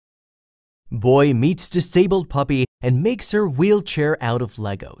Boy meets disabled puppy and makes her wheelchair out of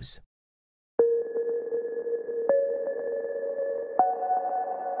Legos.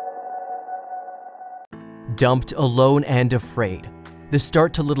 Dumped alone and afraid. The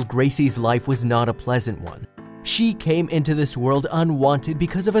start to little Gracie's life was not a pleasant one. She came into this world unwanted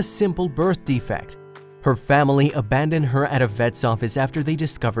because of a simple birth defect. Her family abandoned her at a vet's office after they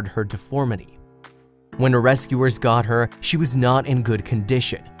discovered her deformity. When rescuers got her, she was not in good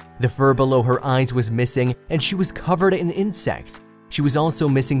condition. The fur below her eyes was missing and she was covered in insects. She was also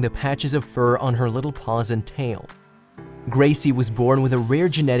missing the patches of fur on her little paws and tail. Gracie was born with a rare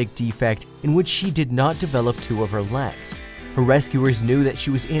genetic defect in which she did not develop two of her legs. Her rescuers knew that she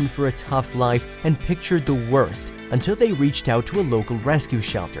was in for a tough life and pictured the worst until they reached out to a local rescue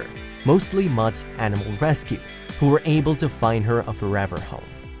shelter, mostly Mutt's Animal Rescue, who were able to find her a forever home.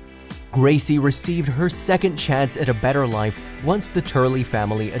 Gracie received her second chance at a better life once the Turley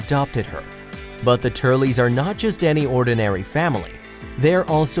family adopted her. But the Turleys are not just any ordinary family. They're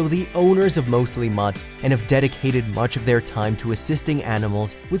also the owners of Mostly Mutts and have dedicated much of their time to assisting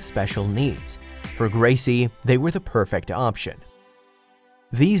animals with special needs. For Gracie, they were the perfect option.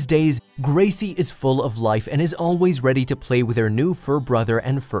 These days, Gracie is full of life and is always ready to play with her new fur brother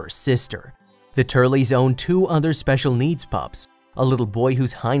and fur sister. The Turleys own two other special needs pups, a little boy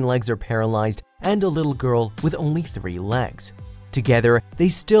whose hind legs are paralyzed and a little girl with only 3 legs. Together, they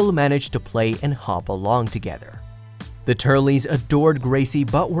still manage to play and hop along together. The Turleys adored Gracie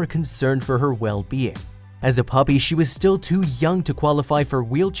but were concerned for her well-being. As a puppy, she was still too young to qualify for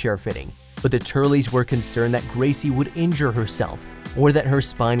wheelchair fitting, but the Turleys were concerned that Gracie would injure herself or that her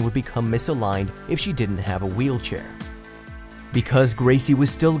spine would become misaligned if she didn't have a wheelchair. Because Gracie was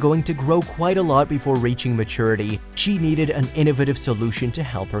still going to grow quite a lot before reaching maturity, she needed an innovative solution to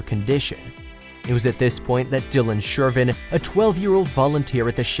help her condition. It was at this point that Dylan Shervin, a 12-year-old volunteer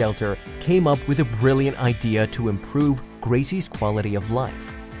at the shelter, came up with a brilliant idea to improve Gracie's quality of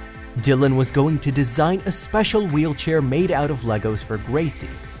life. Dylan was going to design a special wheelchair made out of Legos for Gracie.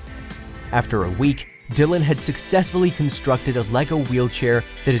 After a week, Dylan had successfully constructed a Lego wheelchair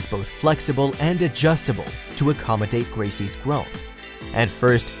that is both flexible and adjustable to accommodate Gracie's growth. At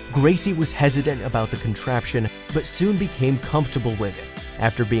first, Gracie was hesitant about the contraption, but soon became comfortable with it,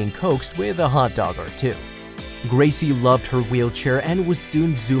 after being coaxed with a hot dog or two. Gracie loved her wheelchair and was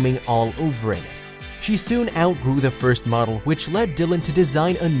soon zooming all over in it. She soon outgrew the first model, which led Dylan to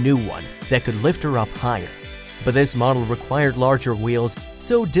design a new one that could lift her up higher. But this model required larger wheels,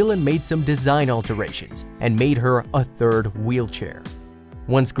 so Dylan made some design alterations and made her a third wheelchair.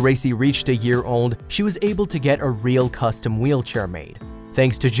 Once Gracie reached a year old, she was able to get a real custom wheelchair made.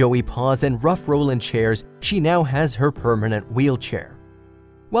 Thanks to Joey Paws and Rough Rollin' chairs, she now has her permanent wheelchair.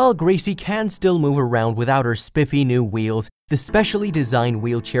 While Gracie can still move around without her spiffy new wheels, the specially designed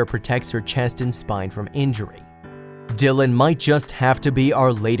wheelchair protects her chest and spine from injury. Dylan might just have to be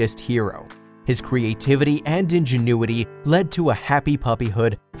our latest hero. His creativity and ingenuity led to a happy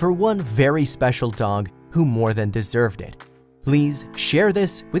puppyhood for one very special dog who more than deserved it. Please share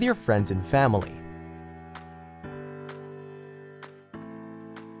this with your friends and family.